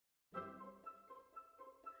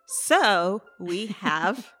So we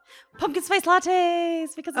have pumpkin spice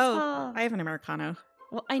lattes because it's fall. I have an Americano.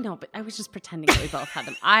 Well, I know, but I was just pretending that we both had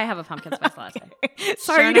them. I have a pumpkin spice latte.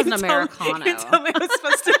 Sorry, Sharon you has an Americano. You didn't tell me I was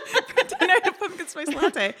supposed to pretend I had a pumpkin spice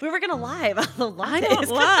latte. We were going to lie about the lattes. I don't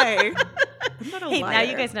lie. I'm not a liar. Now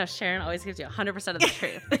you guys know Sharon always gives you 100% of the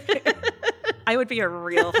truth. I would be a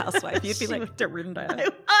real housewife. You'd be like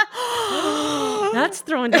Dorinda. That's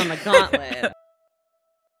throwing down the gauntlet.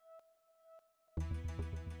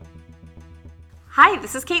 Hi,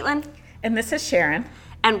 this is Caitlin. And this is Sharon.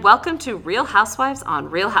 And welcome to Real Housewives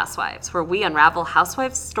on Real Housewives, where we unravel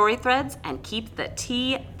housewives' story threads and keep the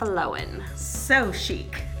tea flowing. So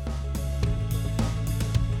chic.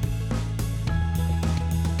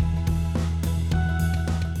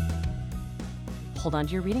 Hold on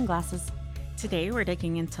to your reading glasses. Today we're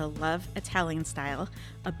digging into Love Italian Style,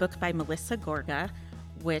 a book by Melissa Gorga,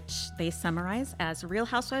 which they summarize as Real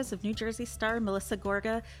Housewives of New Jersey star Melissa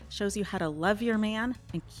Gorga shows you how to love your man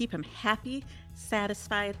and keep him happy,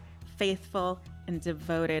 satisfied, faithful, and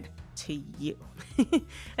devoted to you.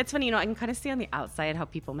 It's funny, I can kind of see on the outside how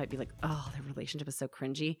people might be like, oh, their relationship is so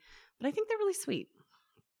cringy. But I think they're really sweet.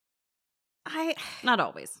 Not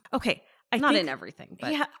always. Okay. Not in everything.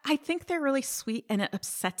 But. Yeah, I think they're really sweet, and it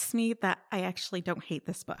upsets me that I actually don't hate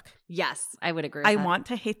this book. Yes, I would agree with I that. want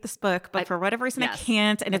to hate this book, but for whatever reason I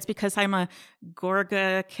can't, and it's because I'm a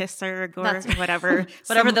Gorga kisser, whatever.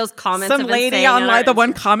 Whatever those comments Some lady online, the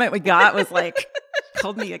one comment we got was like,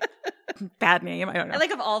 called me a bad name. I don't know. I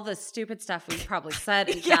like of all the stupid stuff we've probably said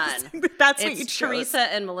and yes, done. That's it's what you chose. Teresa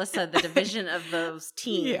and Melissa, the division of those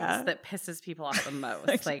teams that pisses people off the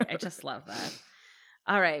most. I just love that.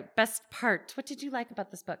 All right, best part. What did you like about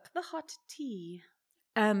this book? The hot tea.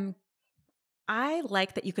 I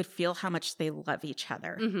like that you could feel how much they love each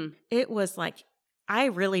other. Mm-hmm. It was like, I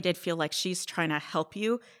really did feel like she's trying to help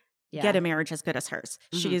you get a marriage as good as hers.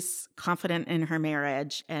 Mm-hmm. She's confident in her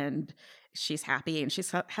marriage and she's happy and she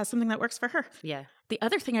has something that works for her. Yeah. The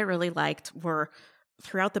other thing I really liked were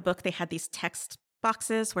throughout the book, they had these text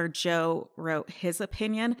boxes where Joe wrote his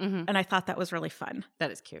opinion. Mm-hmm. And I thought that was really fun. That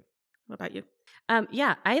is cute. What about you?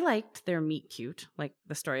 Yeah, I liked their meet cute, like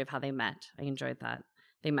the story of how they met. I enjoyed that.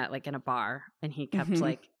 They met like in a bar and he kept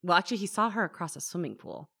actually he saw her across a swimming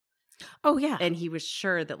pool. Oh yeah. And he was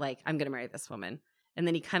sure that I'm going to marry this woman. And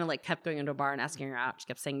then he kind of kept going into a bar and asking her out. She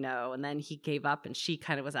kept saying no. And then he gave up and she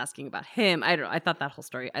kind of was asking about him. I don't know. I thought that whole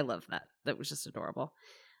story, I loved that. That was just adorable.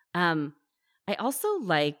 I also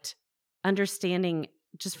liked understanding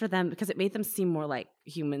just for them because it made them seem more like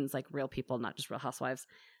humans, like real people, not just real housewives,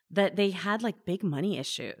 that they had big money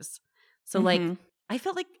issues. So I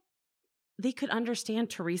felt like they could understand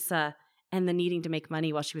Teresa and the needing to make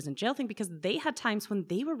money while she was in jail thing because they had times when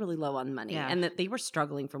they were really low on money and that they were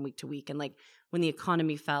struggling from week to week. And when the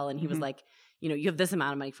economy fell and he was like, you have this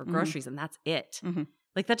amount of money for groceries and that's it. Mm-hmm.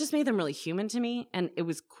 That just made them really human to me. And it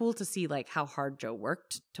was cool to see how hard Joe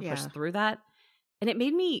worked to push through that. And it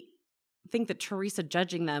made me think that Teresa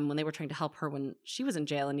judging them when they were trying to help her when she was in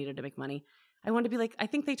jail and needed to make money, I wanted to be I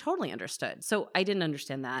think they totally understood. So I didn't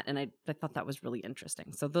understand that. And I thought that was really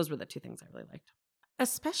interesting. So those were the two things I really liked.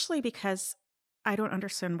 Especially because I don't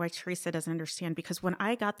understand why Teresa doesn't understand. Because when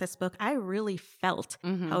I got this book, I really felt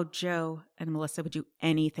how Joe and Melissa would do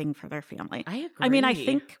anything for their family. I agree. I mean, I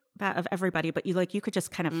think that of everybody, but you could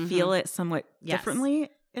just kind of feel it somewhat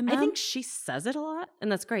differently in them. I think she says it a lot, and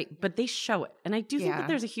that's great, but they show it. And I do think that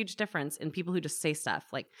there's a huge difference in people who just say stuff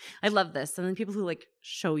I love this, and then people who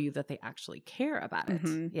show you that they actually care about it.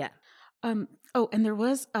 Mm-hmm. Yeah. And there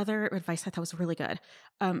was other advice I thought was really good.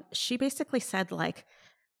 She basically said,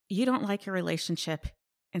 you don't like your relationship.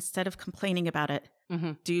 Instead of complaining about it,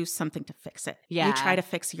 do something to fix it. Yeah. You try to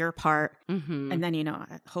fix your part, and then,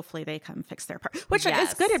 hopefully they come fix their part, which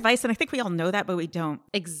is good advice. And I think we all know that, but we don't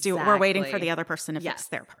do it. We're waiting for the other person to fix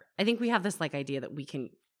their part. I think we have this idea that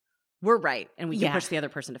we're right, and we can push the other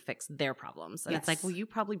person to fix their problems. And it's well, you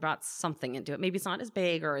probably brought something into it. Maybe it's not as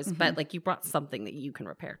big but you brought something that you can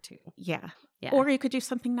repair too. Yeah. Or you could do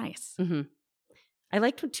something nice. Mm-hmm. I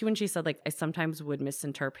liked too when she said I sometimes would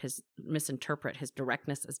misinterpret his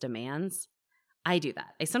directness as demands. I do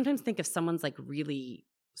that. I sometimes think if someone's really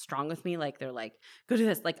strong with me, they're go do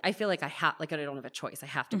this. I feel I have I don't have a choice. I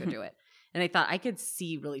have to go do it. And I thought I could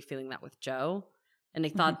see really feeling that with Joe. And I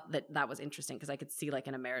thought that was interesting because I could see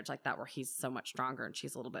in a marriage like that where he's so much stronger and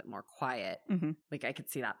she's a little bit more quiet. I could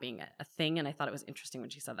see that being a thing. And I thought it was interesting when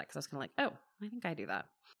she said that because I was kind of oh, I think I do that.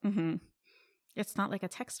 Mm-hmm. It's not like a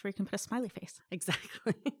text where you can put a smiley face.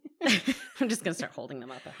 Exactly. I'm just going to start holding them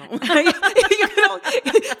up at home.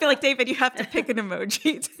 I feel like, David, you have to pick an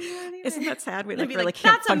emoji. Isn't that sad? We really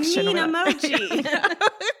can't function. That's a mean emoji.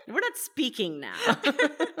 We're not speaking now.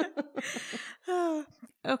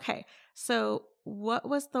 Okay. So what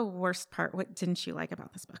was the worst part? What didn't you like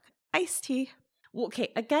about this book? Iced tea. Well,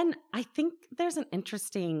 okay. Again, I think there's an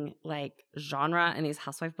interesting like genre in these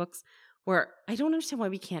housewife books where I don't understand why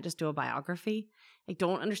we can't just do a biography. I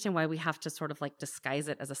don't understand why we have to sort of like disguise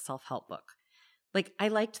it as a self-help book. Like, I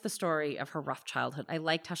liked the story of her rough childhood. I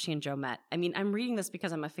liked how she and Joe met. I mean, I'm reading this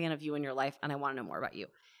because I'm a fan of you and your life, and I want to know more about you.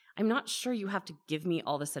 I'm not sure you have to give me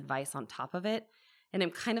all this advice on top of it. And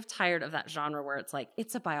I'm kind of tired of that genre where it's like,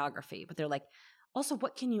 it's a biography, but they're like, also,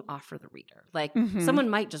 what can you offer the reader? Like, someone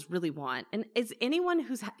might just really want, and is anyone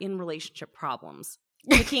who's in relationship problems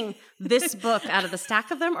picking this book out of the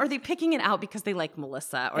stack of them, or are they picking it out because they like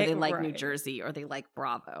Melissa, or they like New Jersey, or they like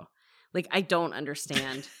Bravo? Like, I don't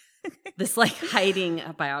understand this, like, hiding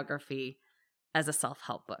a biography as a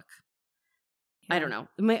self-help book. Yeah. I don't know.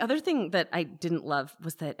 My other thing that I didn't love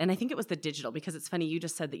was that, and I think it was the digital, because it's funny, you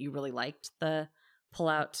just said that you really liked the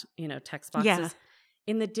pull-out, text boxes. Yeah.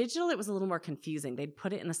 In the digital, it was a little more confusing. They'd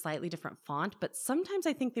put it in a slightly different font, but sometimes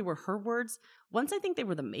I think they were her words. Once I think they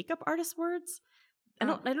were the makeup artist words.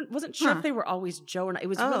 I wasn't sure if they were always Joe or not. It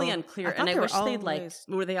was really unclear. And I wish they'd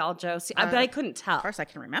were they all Joe? See, but I couldn't tell. As far as I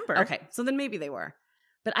can remember. Okay, so then maybe they were.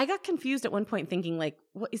 But I got confused at one point thinking like,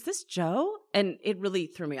 what, is this Joe? And it really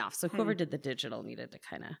threw me off. So whoever did the digital needed to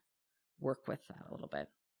kind of work with that a little bit.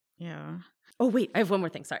 Yeah. Oh, wait, I have one more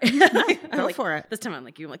thing. Sorry. Go for it. This time I'm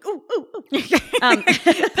like you. I'm like, ooh, ooh, ooh.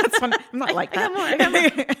 That's fun. I'm not like that. I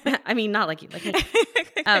got more. I mean, not like you. Like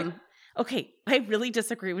me. Okay, I really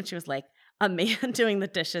disagree when she was like, a man doing the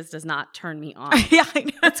dishes does not turn me on. Yeah, I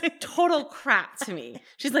know. That's total crap to me.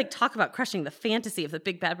 She's like, talk about crushing the fantasy of the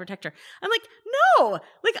big bad protector. I'm like, no,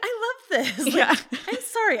 like, I love this. Like, yeah. I'm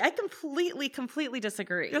sorry. I completely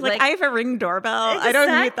disagree. You're like, I have a Ring doorbell. Exactly. I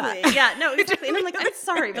don't need that. Yeah, no, exactly. And I'm like, I'm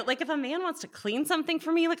sorry. But like, if a man wants to clean something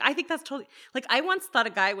for me, like, I think that's totally, like, I once thought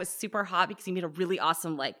a guy was super hot because he made a really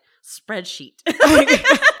awesome, like, spreadsheet.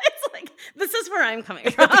 It's like, this is where I'm coming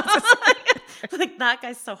from. Like, that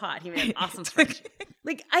guy's so hot. He made an awesome spreadsheet.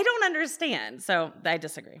 Like, I don't understand. So I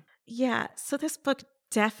disagree. Yeah. So this book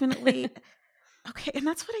definitely, okay. And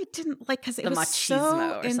that's what I didn't like, because it was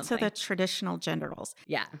so into the traditional gender roles.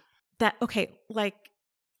 Yeah. That, okay, like,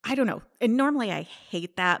 I don't know. And normally I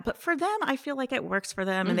hate that. But for them, I feel like it works for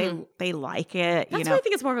them and they like it. That's why I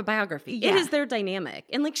think it's more of a biography. Yeah. It is their dynamic.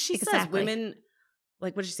 And like she says, women,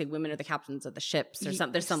 like, what did she say? Women are the captains of the ships or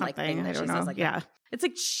something. There's some like thing that she says like that. It's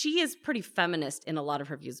like she is pretty feminist in a lot of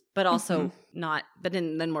her views, but also not, but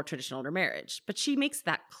in more traditional intermarriage. But she makes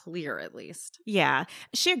that clear at least. Yeah.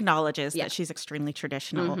 She acknowledges that she's extremely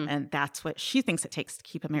traditional and that's what she thinks it takes to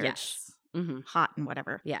keep a marriage hot and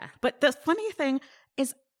whatever. Yeah. But the funny thing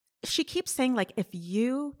is she keeps saying like, if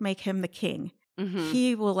you make him the king,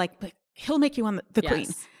 he will like, he'll make you the queen.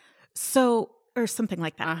 So, or something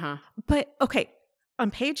like that. But okay,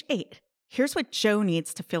 on page 8, here's what Joe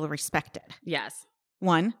needs to feel respected. Yes.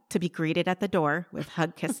 1, to be greeted at the door with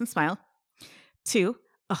hug, kiss, and smile. 2,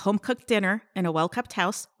 a home-cooked dinner in a well-kept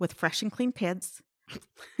house with fresh and clean kids.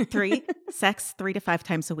 3, sex 3 to 5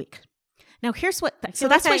 times a week. Now, here's what... So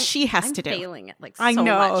that's what she has to do. I'm failing it like so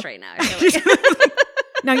much right now.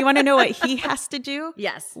 Now, you want to know what he has to do?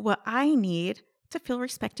 Yes. What I need to feel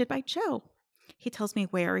respected by Joe. He tells me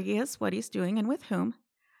where he is, what he's doing, and with whom.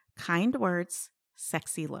 Kind words,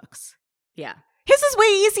 sexy looks. Yeah. His is way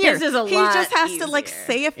easier. His is a lot He just has easier. to like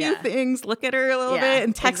say a few things, look at her a little bit,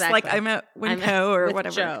 and text like I'm at Winco or with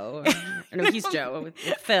whatever. Joe. Or no, he's Joe with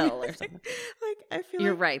Phil or something. Like I feel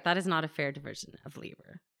you're right. That is not a fair division of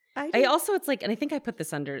labor. I also, it's like, and I think I put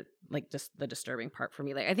this under like just the disturbing part for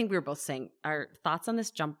me. Like I think we were both saying our thoughts on this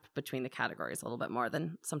jump between the categories a little bit more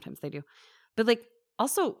than sometimes they do. But like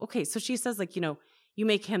also, okay, so she says like, you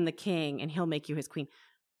make him the king and he'll make you his queen.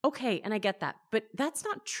 Okay, and I get that. But that's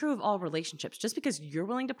not true of all relationships. Just because you're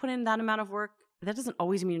willing to put in that amount of work, that doesn't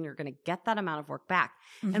always mean you're going to get that amount of work back.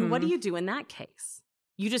 And what do you do in that case?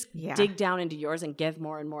 You just dig down into yours and give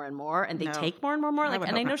more and more and more, and they take more and more and more. Like,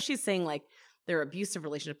 and I know she's saying like they're abusive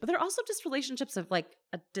relationships, but they're also just relationships of like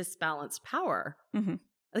a disbalanced power.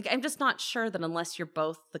 Like I'm just not sure that unless you're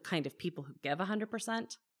both the kind of people who give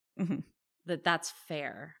 100%, that's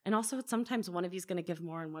fair. And also it's sometimes one of you's going to give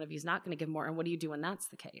more and one of you's not going to give more. And what do you do when that's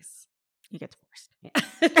the case? You get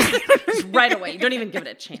divorced. Just right away. You don't even give it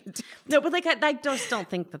a chance. No, but like I just don't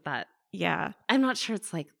think that. Yeah. I'm not sure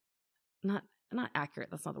it's like not accurate.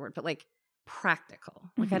 That's not the word, but like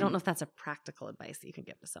practical. Like I don't know if that's a practical advice that you can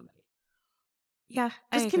give to somebody. Yeah.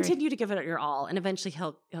 Just continue to give it your all and eventually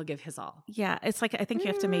he'll give his all. Yeah. It's like I think you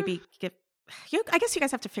have to maybe give I guess you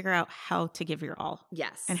guys have to figure out how to give your all.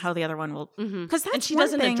 Yes. And how the other one will. Because that's and she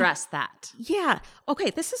doesn't address that. Yeah. Okay.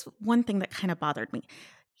 This is one thing that kind of bothered me.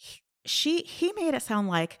 he made it sound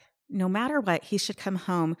like no matter what, he should come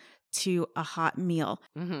home to a hot meal.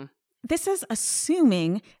 Mm-hmm. This is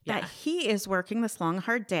assuming that Yeah. he is working this long,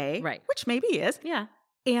 hard day, Right. which maybe he is, Yeah.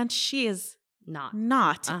 and she is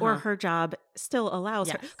Not. or her job still allows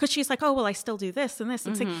her. Yes. Because she's like, oh, well, I still do this and this.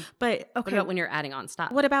 And Mhm. but What okay, about when you're adding on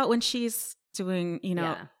stuff? what about when she's doing,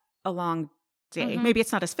 Yeah. a long day? Mhm. Maybe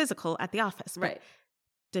it's not as physical at the office, but Right.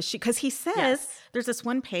 does she? Because he says, Yes. there's this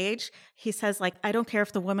one page, he says, like, I don't care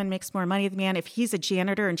if the woman makes more money than the man. If he's a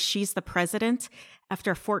janitor and she's the president,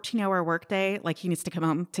 after a 14-hour workday, like, he needs to come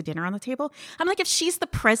home to dinner on the table. I'm like, if she's the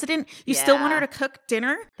president, you still want her Yeah. to cook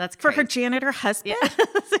dinner That's for crazy. her janitor husband? Yeah.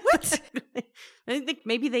 What? I think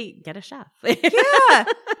maybe they get a chef. Yeah.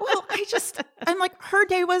 Well, I'm like, her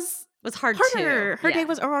day was was hard harder. too. Her Yeah. day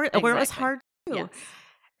was, or it was Exactly. hard too. Yes.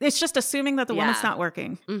 It's just assuming that the woman's Yeah. not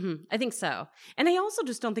working. Mm-hmm. I think so. And I also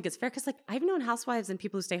just don't think it's fair because, like, I've known housewives and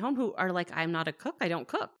people who stay home who are like, I'm not a cook. I don't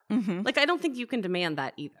cook. Mm-hmm. Like, I don't think you can demand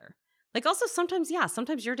that either. Like, also sometimes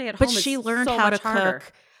your day at But home she is learned so how to much harder.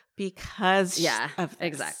 cook because of this.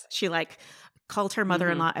 Exactly. She like called her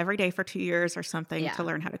mother-in-law every day for 2 years or something Yeah. to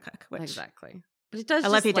learn how to cook. Which Exactly. But it does. I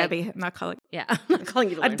love just, you, like, Debbie. I'm not calling. Yeah, I'm not calling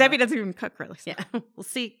you to learn. Debbie doesn't even cook really. So. Yeah. We'll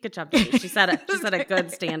see. Good job, Debbie. She set a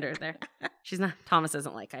good standard there. She's not. Thomas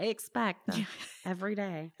isn't like, I expect every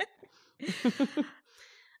day.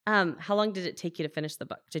 How long did it take you to finish the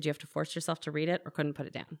book? Did you have to force yourself to read it or couldn't put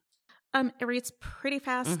it down? It reads pretty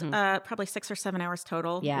fast. Probably 6 or 7 hours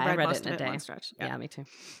total. Yeah, I read most it in a of day. one stretch. Yeah, me too.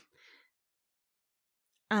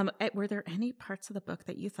 Were there any parts of the book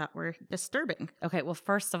that you thought were disturbing? Okay, well,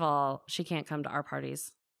 first of all, she can't come to our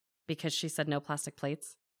parties because she said no plastic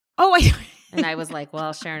plates. Oh, And I was like,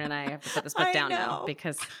 well, Sharon and I have to put this book I down know. now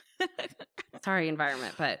because sorry,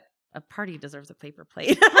 environment, but a party deserves a paper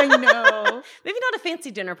plate. I know. Maybe not a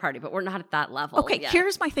fancy dinner party, but we're not at that level. Okay, yet.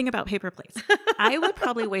 here's my thing about paper plates. I would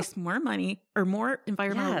probably waste more money or more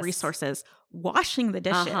environmental Yes. resources washing the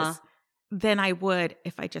dishes than I would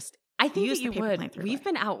if I just I think used that you the paper would. plate. We've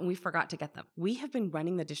been out and we forgot to get them. We have been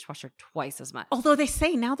running the dishwasher twice as much. Although they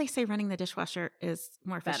say running the dishwasher is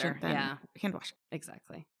more efficient Better, than hand washing.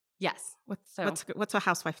 Exactly. Yes. What's a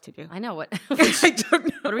housewife to do? I know what. I don't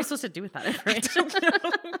know. What are we supposed to do with that information?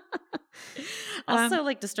 Also,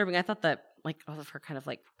 like disturbing. I thought that like all of her kind of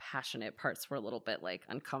like passionate parts were a little bit like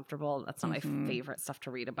uncomfortable. That's not my favorite stuff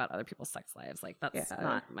to read about other people's sex lives. Like that's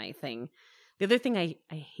not my thing. The other thing I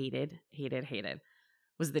hated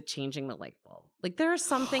was the changing the light bulb. Like there are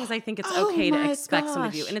some things I think it's okay to expect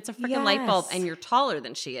someone to do, and it's a freaking light bulb, and you're taller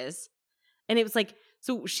than she is. And it was like,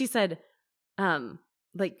 so she said,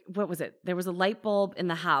 like, what was it? There was a light bulb in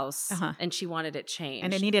the house and she wanted it changed.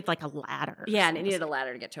 And it needed like a ladder. Yeah, and it needed a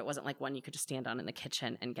ladder to get to it. It wasn't like one you could just stand on in the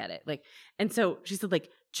kitchen and get it. Like, and so she said like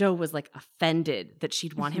Joe was like offended that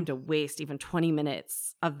she'd want him to waste even 20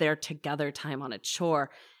 minutes of their together time on a chore.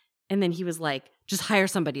 And then he was like, just hire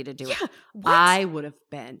somebody to do it. What? I would have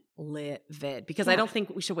been livid because I don't think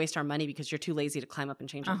we should waste our money because you're too lazy to climb up and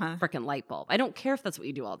change a freaking light bulb. I don't care if that's what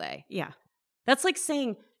you do all day. Yeah. That's like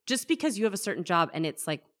saying just because you have a certain job and it's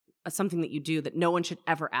like something that you do that no one should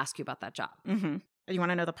ever ask you about that job. Mm-hmm. You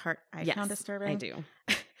want to know the part I found disturbing? I do.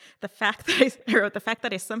 The fact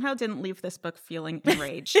that I somehow didn't leave this book feeling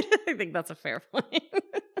enraged. I think that's a fair point.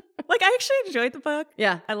 Like I actually enjoyed the book.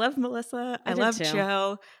 Yeah. I love Melissa. I did love too.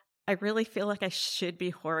 Joe. I really feel like I should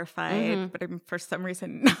be horrified, but I'm for some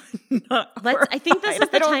reason not I think this is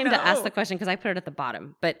the time to ask know. the question because I put it at the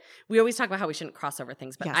bottom. But we always talk about how we shouldn't cross over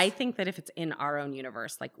things. But Yes. I think that if it's in our own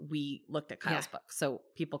universe, like we looked at Kyle's book, so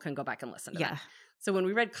people can go back and listen to that. So when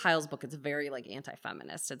we read Kyle's book, it's very like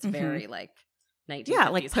anti-feminist. It's very like 1950s Yeah,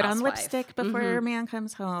 like put on housewife. lipstick before your man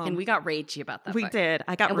comes home. And we got ragey about that We book. did.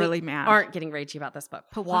 I got And really we mad. Aren't getting ragey about this book.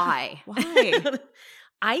 But why? Why?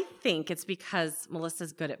 I think it's because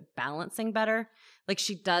Melissa's good at balancing better. Like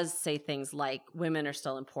she does say things like women are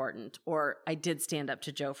still important, or I did stand up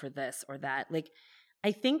to Joe for this or that. Like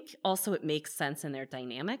I think also it makes sense in their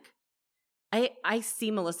dynamic. I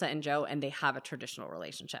see Melissa and Joe and they have a traditional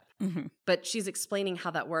relationship, but she's explaining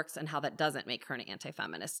how that works and how that doesn't make her an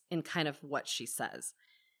anti-feminist in kind of what she says.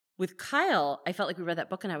 With Kyle, I felt like we read that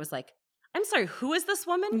book and I was like, I'm sorry, who is this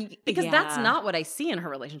woman? Because that's not what I see in her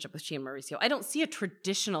relationship with she and Mauricio. I don't see a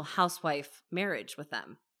traditional housewife marriage with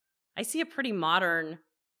them. I see a pretty modern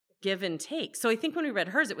give and take. So I think when we read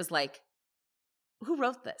hers, it was like, who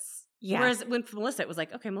wrote this? Yeah. Whereas with Melissa, it was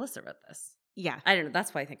like, okay, Melissa wrote this. Yeah. I don't know.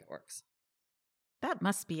 That's why I think it works. That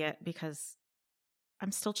must be it because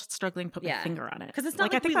I'm still struggling to put my finger on it. Because it's not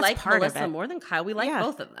like I I think we that's like part Melissa of it. more than Kyle. We like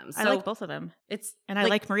both of them. So I like both of them. And I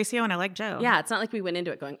like Mauricio and I like Joe. Yeah, it's not like we went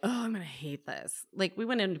into it going, oh, I'm going to hate this. Like we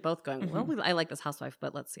went into both going, well, I like this housewife,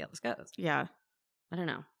 but let's see how this goes. Yeah. I don't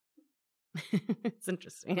know. It's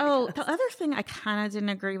interesting. The other thing I kind of didn't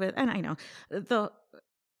agree with, and I know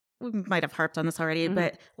we might have harped on this already,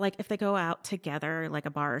 but like if they go out together, like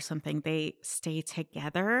a bar or something, they stay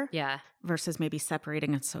together. Yeah. Versus maybe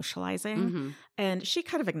separating and socializing. And she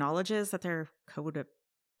kind of acknowledges that they're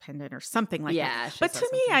codependent or something like that. But to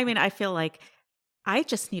me, I mean, I feel like I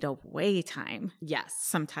just need away time. Yes.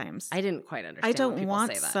 Sometimes. I didn't quite understand. I don't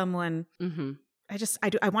want someone.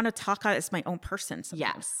 I want to talk as my own person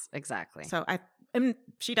sometimes. Yes, exactly. So and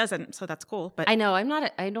she doesn't, so that's cool. But I know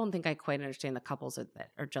I don't think I quite understand the couples that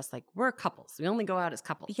are just like, we're couples. We only go out as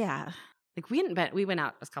couples. Yeah. Like we went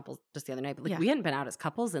out as couples just the other night, but like we hadn't been out as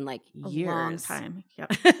couples in like years. A long time.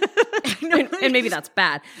 Yep. and maybe that's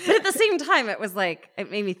bad. But at the same time, it was like,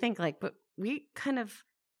 it made me think like, but we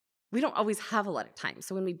don't always have a lot of time.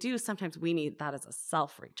 So when we do, sometimes we need that as a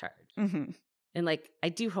self-recharge. And like, I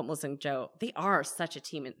do hope Melissa and Joe, they are such a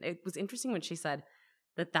team. And it was interesting when she said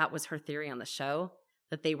that was her theory on the show,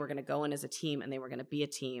 that they were going to go in as a team and they were going to be a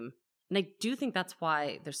team. And I do think that's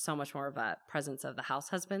why there's so much more of a presence of the house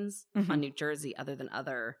husbands on New Jersey other than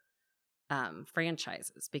other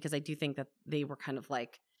franchises, because I do think that they were kind of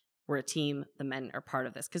like, we're a team, the men are part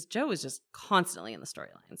of this. Because Joe is just constantly in the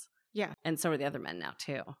storylines. Yeah. And so are the other men now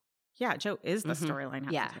too. Yeah, Joe is the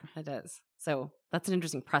storyline. Yeah, it is. So that's an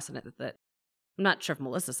interesting precedent that I'm not sure if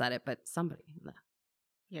Melissa said it, but somebody in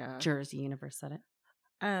the Jersey universe said it.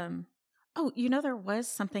 There was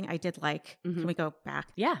something I did like. Can we go back?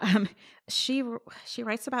 Yeah. She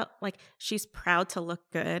writes about like she's proud to look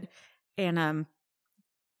good, and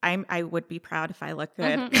I would be proud if I look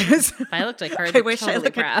good. If I looked like her, I wish totally I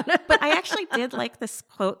looked proud. But I actually did like this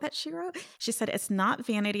quote that she wrote. She said, "It's not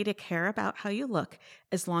vanity to care about how you look,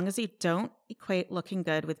 as long as you don't equate looking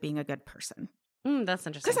good with being a good person." That's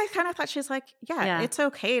interesting. Because I kind of thought she was like, it's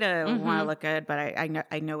okay to want to look good, but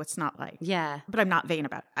I know it's not like, but I'm not vain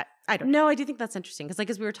about it. I don't know. No, I do think that's interesting. Because like,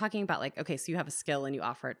 as we were talking about like, okay, so you have a skill and you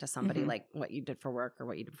offer it to somebody like what you did for work or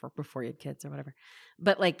what you did before you had kids or whatever.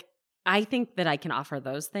 But like, I think that I can offer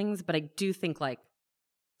those things, but I do think like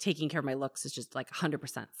taking care of my looks is just like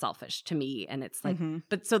 100% selfish to me. And it's like,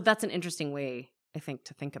 but so that's an interesting way, I think,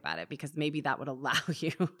 to think about it, because maybe that would allow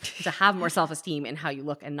you to have more self-esteem in how you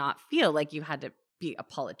look and not feel like you had to be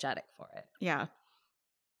apologetic for it. Yeah.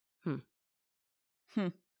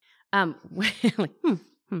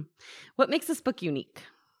 What makes this book unique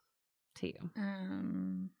to you?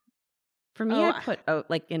 For me, I put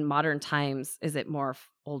like in modern times, is it more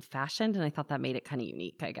old-fashioned? And I thought that made it kind of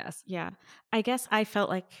unique, I guess. Yeah. I guess I felt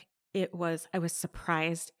like I was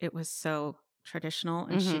surprised it was so traditional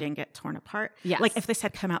and she didn't get torn apart. Yes. Like if this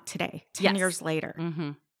had come out today, 10 years later.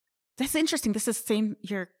 That's interesting. This is the same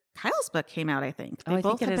year Kyle's book came out, I think. They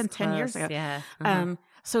both have been 10 years ago. Yeah.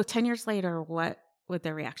 So 10 years later, what would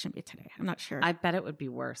their reaction be today? I'm not sure. I bet it would be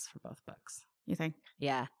worse for both books. You think?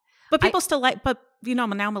 Yeah. But people still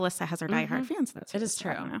now Melissa has her diehard fans. It is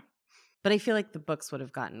true. But I feel like the books would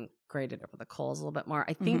have gotten graded over the coals a little bit more.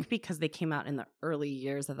 I think because they came out in the early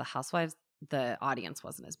years of the Housewives, the audience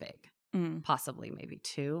wasn't as big. Possibly maybe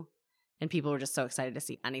 2. And people were just so excited to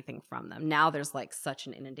see anything from them. Now there's like such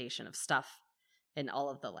an inundation of stuff, and all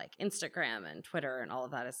of the like Instagram and Twitter and all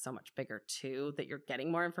of that is so much bigger too, that you're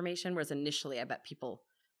getting more information. Whereas initially I bet people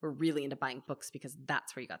were really into buying books because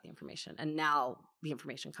that's where you got the information. And now the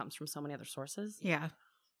information comes from so many other sources. Yeah.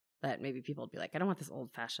 That maybe people would be like, I don't want this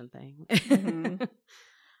old fashioned thing. I think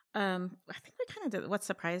we kind of did. What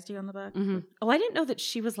surprised you on the book? Oh, I didn't know that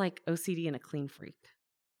she was like OCD and a clean freak.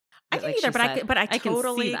 I didn't either, but I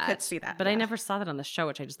totally could see that. But I never saw that on the show,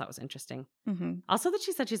 which I just thought was interesting. Also that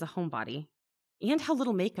she said she's a homebody, and how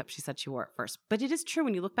little makeup she said she wore at first. But it is true,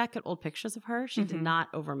 when you look back at old pictures of her, she did not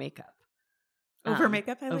over makeup. Over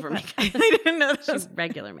makeup? Over makeup. I didn't know that. She's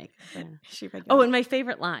regular makeup. Yeah. She regular. Oh, and my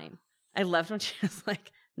favorite line. I loved when she was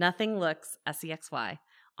like, nothing looks SEXY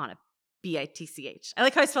on a BITCH. I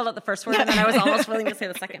like how I spelled out the first word and then I was almost willing to say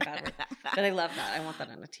the second bad word. But I love that. I want that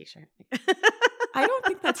on a t-shirt. I don't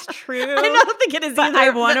think that's true. I don't think it is either. I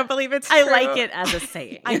want to believe it's true. I like it as a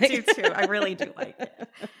saying. I do too. I really do like it.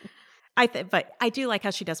 But I do like how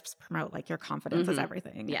she does promote like your confidence is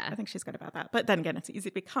everything. Yeah. I think she's good about that. But then again, it's easy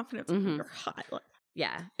to be confident when you're hot.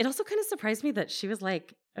 Yeah. It also kind of surprised me that she was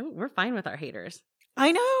like, oh, we're fine with our haters.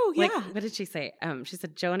 I know. Yeah. Like, what did she say? She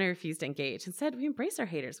said, Joe and I refuse to engage. Instead, we embrace our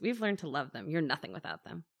haters. We've learned to love them. You're nothing without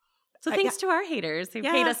them. So thanks to our haters who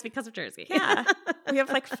hate us because of Jersey. Yeah. We have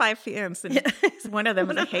like 5 fans and one of them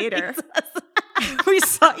is a hater. We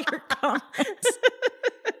saw your comments.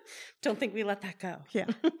 Don't think we let that go. Yeah.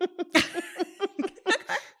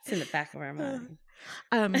 It's in the back of our mind.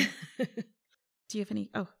 Do you have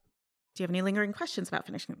any lingering questions about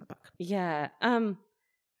finishing the book? Yeah.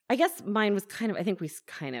 I guess mine was I think we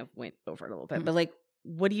kind of went over it a little bit, but like,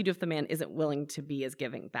 what do you do if the man isn't willing to be as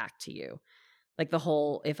giving back to you? Like the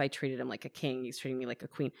whole, if I treated him like a king, he's treating me like a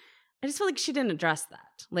queen. I just feel like she didn't address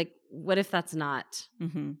that. Like, what if that's not,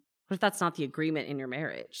 what if that's not the agreement in your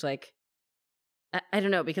marriage? Like, I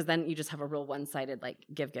don't know, because then you just have a real one-sided, like,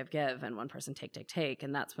 give, and one person take.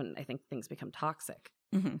 And that's when I think things become toxic.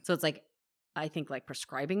 So it's like, I think like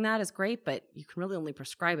prescribing that is great, but you can really only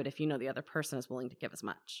prescribe it if you know the other person is willing to give as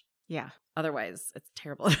much. Yeah. Otherwise, it's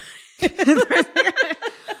terrible.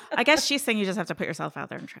 I guess she's saying you just have to put yourself out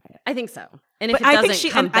there and try it. I think so. And if it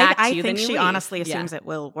doesn't come back to you, then you I think she leave. honestly assumes it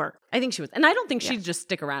will work. I think she was. And I don't think she'd just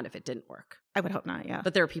stick around if it didn't work. I would hope not, yeah.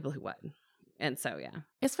 But there are people who would. And so, yeah.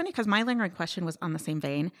 It's funny because my lingering question was on the same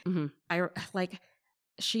vein.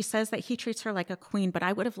 She says that he treats her like a queen, but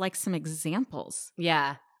I would have liked some examples.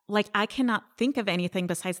 Yeah. Like, I cannot think of anything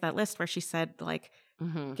besides that list where she said, like,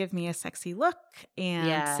 give me a sexy look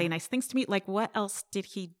and say nice things to me. Like, what else did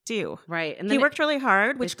he do? Right. And he worked really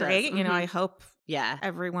hard, which is great. You know, I hope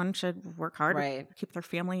everyone should work hard, keep their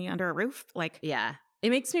family under a roof. Like, yeah. It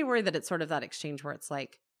makes me worry that it's sort of that exchange where it's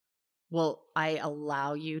like, well, I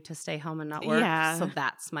allow you to stay home and not work. Yeah. So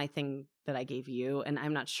that's my thing that I gave you. And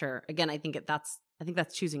I'm not sure. Again, I think that's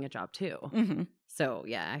choosing a job too. So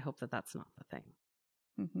yeah, I hope that that's not the thing.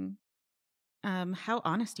 How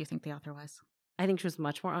honest do you think the author was? I think she was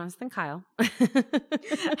much more honest than Kyle. I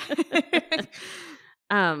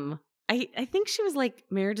think she was like,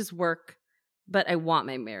 marriage is work, but I want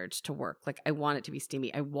my marriage to work. Like, I want it to be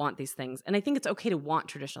steamy. I want these things. And I think it's okay to want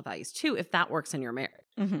traditional values too, if that works in your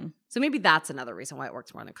marriage. So maybe that's another reason why it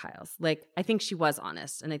works more than Kyle's. Like, I think she was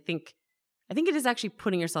honest. And I think it is actually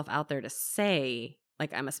putting yourself out there to say,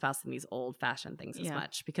 like, I'm espousing these old fashioned things as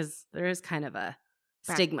much, because there is kind of a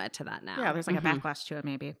stigma to that now. Yeah, there's like a backlash to it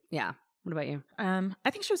maybe. Yeah. What about you? I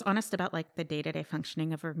think she was honest about like the day-to-day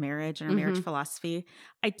functioning of her marriage and her marriage philosophy.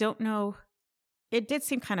 I don't know. It did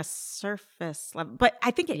seem kind of surface level, but I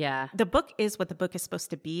think the book is what the book is supposed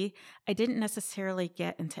to be. I didn't necessarily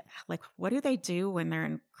get into like, what do they do when they're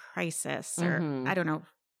in crisis or I don't know.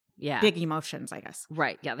 Yeah. Big emotions, I guess.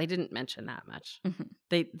 Right. Yeah. They didn't mention that much.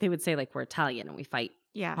 They would say like, we're Italian and we fight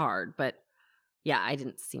hard, but yeah, I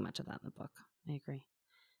didn't see much of that in the book. I agree.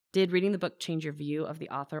 Did reading the book change your view of the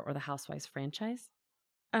author or the Housewives franchise?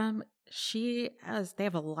 They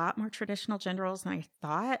have a lot more traditional gender roles than I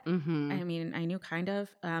thought. I mean, I knew kind of,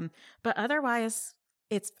 but otherwise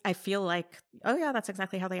I feel like, oh yeah, that's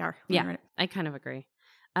exactly how they are. Yeah, I kind of agree.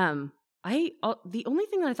 The only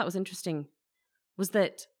thing that I thought was interesting was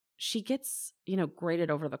that she gets,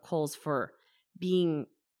 graded over the coals for being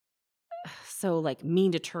so like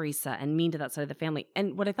mean to Teresa and mean to that side of the family.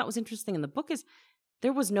 And what I thought was interesting in the book is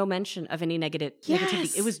there was no mention of any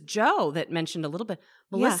negativity. It was Joe that mentioned a little bit.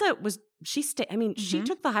 Melissa she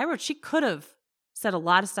took the high road. She could have said a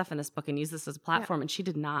lot of stuff in this book and used this as a platform, and she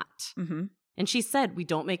did not. And she said, we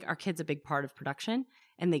don't make our kids a big part of production,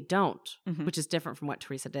 and they don't, which is different from what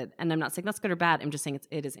Teresa did. And I'm not saying that's good or bad. I'm just saying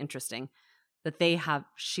it is interesting that they have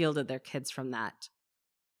shielded their kids from that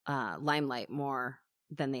limelight more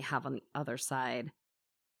than they have on the other side.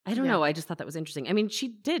 I don't know. I just thought that was interesting. I mean,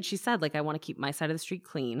 she said, like, I want to keep my side of the street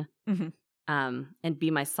clean and be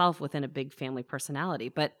myself within a big family personality.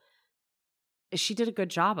 But she did a good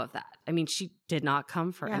job of that. I mean, she did not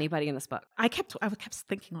come for anybody in this book. I kept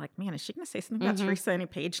thinking, like, man, is she going to say something about Teresa any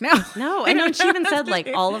page now? No, I know. And she even said, like,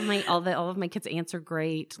 all of my kids answer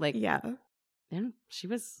great. Like, and she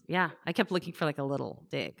was, I kept looking for like a little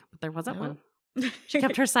dig, but there wasn't one. She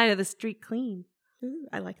kept her side of the street clean. Ooh,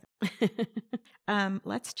 I like that.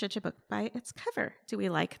 Let's judge a book by its cover. Do we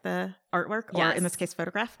like the artwork or in this case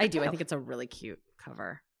photograph? I do. I think it's a really cute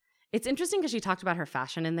cover. It's interesting because she talked about her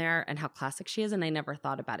fashion in there and how classic she is, and I never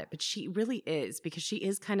thought about it, but she really is, because she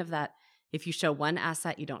is kind of that, if you show one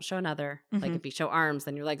asset, you don't show another. Like if you show arms,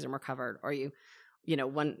 then your legs are more covered, or you know,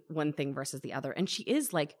 one thing versus the other. And she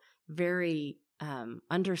is like very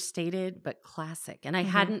understated but classic. And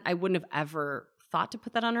I wouldn't have ever thought to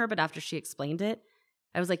put that on her, but after she explained it,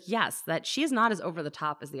 I was like, yes, that she is not as over the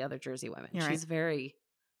top as the other Jersey women. She's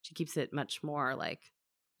she keeps it much more like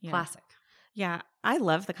classic. Yeah, I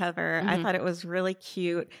love the cover. I thought it was really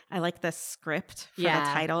cute. I like the script for the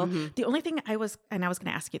title. The only thing I was going to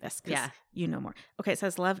ask you this, because you know more. Okay, it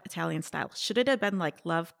says Love Italian Style. Should it have been like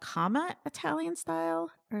Love, Italian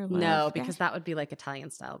Style? Or love, no, because that would be like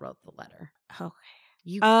Italian Style wrote the letter. Okay.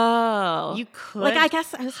 You could, like, I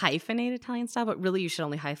guess hyphenate Italian Style, but really you should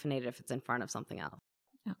only hyphenate it if it's in front of something else.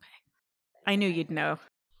 Okay. I knew you'd know.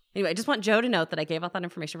 Anyway, I just want Joe to note that I gave out that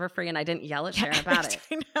information for free and I didn't yell at Sharon about it.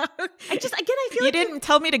 I know. I feel you didn't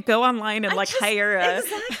tell me to go online and hire a...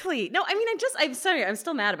 Exactly. No, I mean, I'm sorry. I'm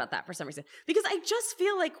still mad about that for some reason. Because I just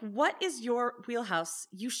feel like, what is your wheelhouse?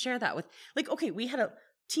 You share that with, like, okay, we had a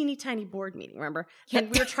teeny tiny board meeting, remember? And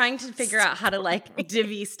we were trying to figure out how to like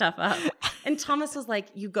divvy stuff up. And Thomas was like,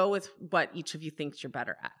 you go with what each of you thinks you're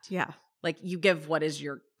better at. Yeah. Like you give what is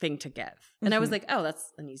your thing to give. And I was like, oh,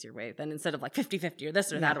 that's an easier way than instead of like 50-50 or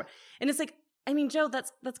this or that. And it's like, I mean, Joe,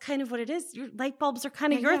 that's kind of what it is. Your light bulbs are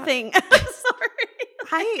kind of your thing.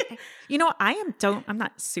 Sorry. I'm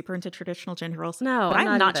not super into traditional gender roles. No, but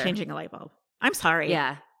I'm not either. changing a light bulb. I'm sorry.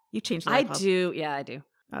 Yeah. You changed the light bulb. I do. Yeah, I do.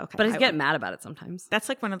 Okay. But I get mad about it sometimes. That's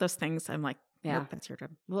like one of those things I'm like, nope, that's your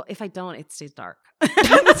job. Well, if I don't, it stays dark.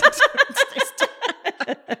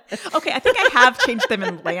 Okay, I think I have changed them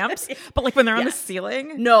in lamps, but like when they're on the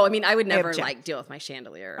ceiling. No, I mean, I would never like deal with my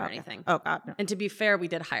chandelier or anything. Oh God, no. And to be fair, we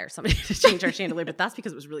did hire somebody to change our chandelier, but that's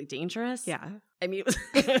because it was really dangerous. Yeah. I mean,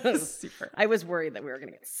 it was super. I was worried that we were going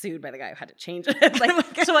to get sued by the guy who had to change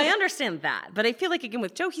it. So I understand that. But I feel like, again,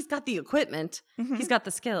 with Joe, he's got the equipment. Mm-hmm. He's got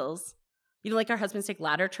the skills. You know, like our husbands take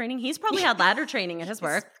ladder training. He's probably had ladder training at his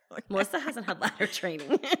work. Melissa hasn't had ladder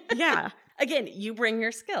training. Yeah. Again, you bring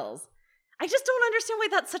your skills. I just don't understand why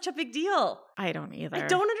that's such a big deal. I don't either. I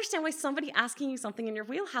don't understand why somebody asking you something in your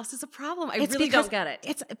wheelhouse is a problem. I really don't get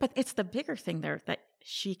it. But it's the bigger thing there that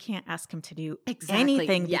she can't ask him to do exactly.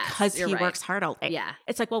 anything because he works hard all day. Yeah.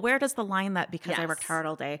 It's like, well, where does the line that because I worked hard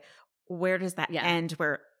all day, where does that end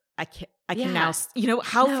where I can now, you know,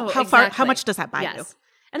 how far, how much does that buy you?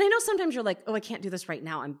 And I know sometimes you're like, oh, I can't do this right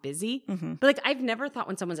now. I'm busy. Mm-hmm. But like, I've never thought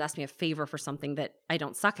when someone's asked me a favor for something that I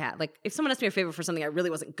don't suck at. Like, if someone asked me a favor for something I really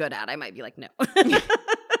wasn't good at, I might be like, no.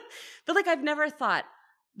 But like, I've never thought,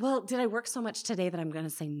 well, did I work so much today that I'm going to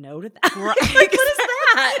say no to that? Right. Like, what is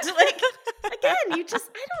that? Like, again, you just,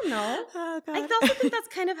 I don't know. Oh, God. I also think that's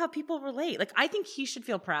kind of how people relate. Like, I think he should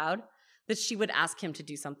feel proud that she would ask him to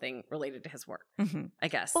do something related to his work, I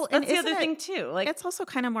guess. Well, that's the other thing too. Like, it's also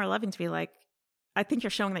kind of more loving to be like, I think you're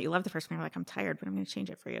showing that you love the person. You're like, I'm tired, but I'm going to change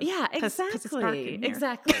it for you. Yeah, exactly.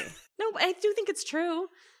 Exactly. No, I do think it's true.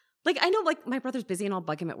 Like, I know, like, my brother's busy and I'll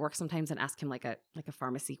bug him at work sometimes and ask him like a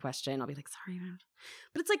pharmacy question. I'll be like, sorry, man.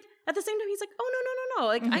 But it's like, at the same time, he's like, oh, no.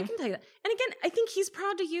 Like, I can tell you that. And again, I think he's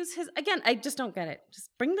proud to use his, again, I just don't get it. Just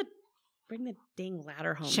bring the dang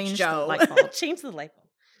ladder home, change Joe. The light bulb. Change the light bulb.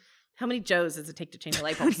 How many Joes does it take to change a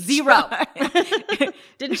light bulb? 0.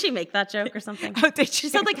 Didn't she make that joke or something? Oh, did she? She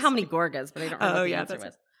said like how many Gorgas, but I don't remember what the answer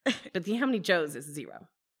was. But how many Joes is 0.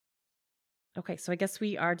 Okay, so I guess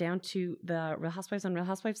we are down to the Real Housewives on Real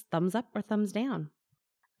Housewives. Thumbs up or thumbs down?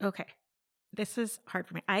 Okay. This is hard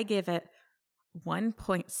for me. I give it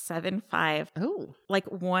 1.75. Oh. Like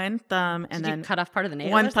one thumb and then you cut off part of the nail.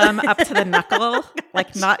 One thumb up to the knuckle.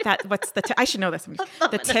 Like not that, what's the tip? I should know this.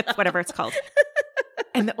 The tip, whatever it's called.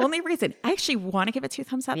 And the only reason I actually want to give it 2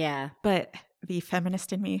 thumbs up, but the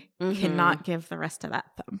feminist in me cannot give the rest of that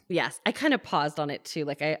thumb. Yes. I kind of paused on it too.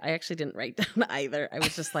 Like I actually didn't write down either. I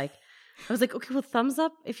was just like, okay, well, thumbs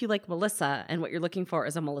up if you like Melissa and what you're looking for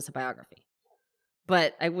is a Melissa biography.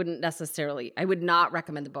 But I would not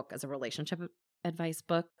recommend the book as a relationship advice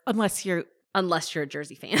book. Unless you're a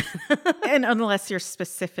Jersey fan. And unless you're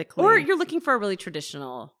specifically. Or you're looking for a really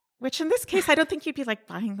traditional. Which in this case, I don't think you'd be like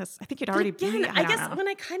buying this. I think you'd already be. I guess when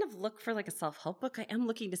I kind of look for like a self-help book, I am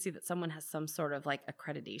looking to see that someone has some sort of like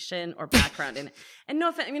accreditation or background in it. And no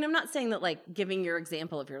offense, I mean, I'm not saying that like giving your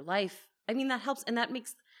example of your life, I mean, that helps and that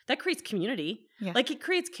creates community. Yeah. Like it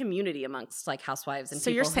creates community amongst like housewives and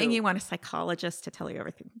so people. So you're saying you want a psychologist to tell you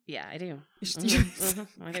everything? Yeah, I do.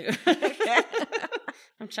 I do.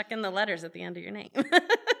 I'm checking the letters at the end of your name.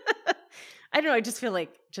 I don't know. I just feel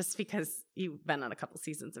like just because you've been on a couple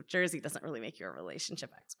seasons of Jersey doesn't really make you a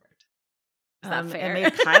relationship expert. Is that fair? It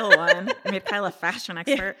made Kyle one. It made Kyle a fashion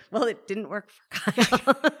expert. Yeah. Well, it didn't work for Kyle.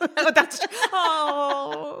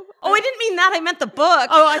 Oh, I didn't mean that. I meant the book.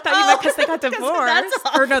 Oh, I thought you meant because they got divorced.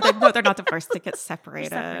 Or no, they're not divorced. They get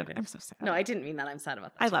separated. I'm so sad. No, I didn't mean that. I'm sad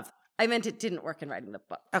about that. I meant it didn't work in writing the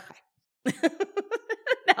book. Okay.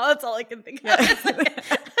 Now that's all I can think of.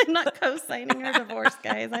 I'm not co-signing her divorce,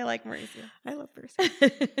 guys. I like Mauricio. I love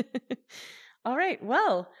Mauricio. All right.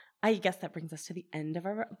 Well, I guess that brings us to the end of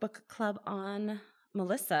our book club on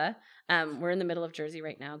Melissa. We're in the middle of Jersey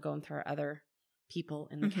right now, going through our other people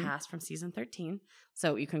in the cast from season 13.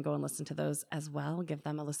 So you can go and listen to those as well. Give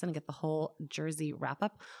them a listen and get the whole Jersey wrap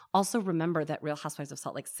up. Also remember that Real Housewives of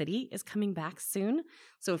Salt Lake City is coming back soon.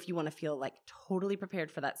 So if you want to feel like totally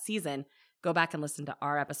prepared for that season, go back and listen to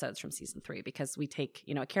our episodes from season 3 because we take,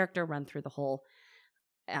 a character, run through the whole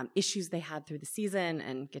issues they had through the season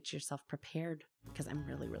and get yourself prepared because I'm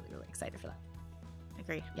really, really, really excited for that.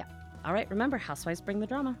 Agree. Yeah. All right. Remember, housewives bring the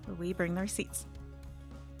drama. We bring the receipts.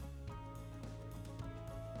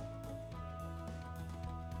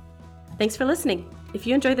 Thanks for listening. If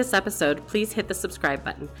you enjoyed this episode, please hit the subscribe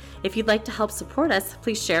button. If you'd like to help support us,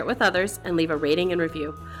 please share it with others and leave a rating and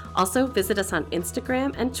review. Also, visit us on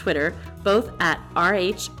Instagram and Twitter, both at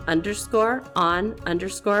RH_on_RH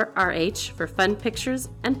for fun pictures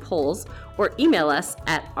and polls, or email us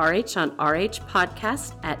at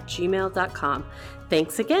rhonrhpodcast@gmail.com.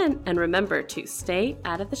 Thanks again, and remember to stay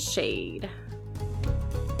out of the shade.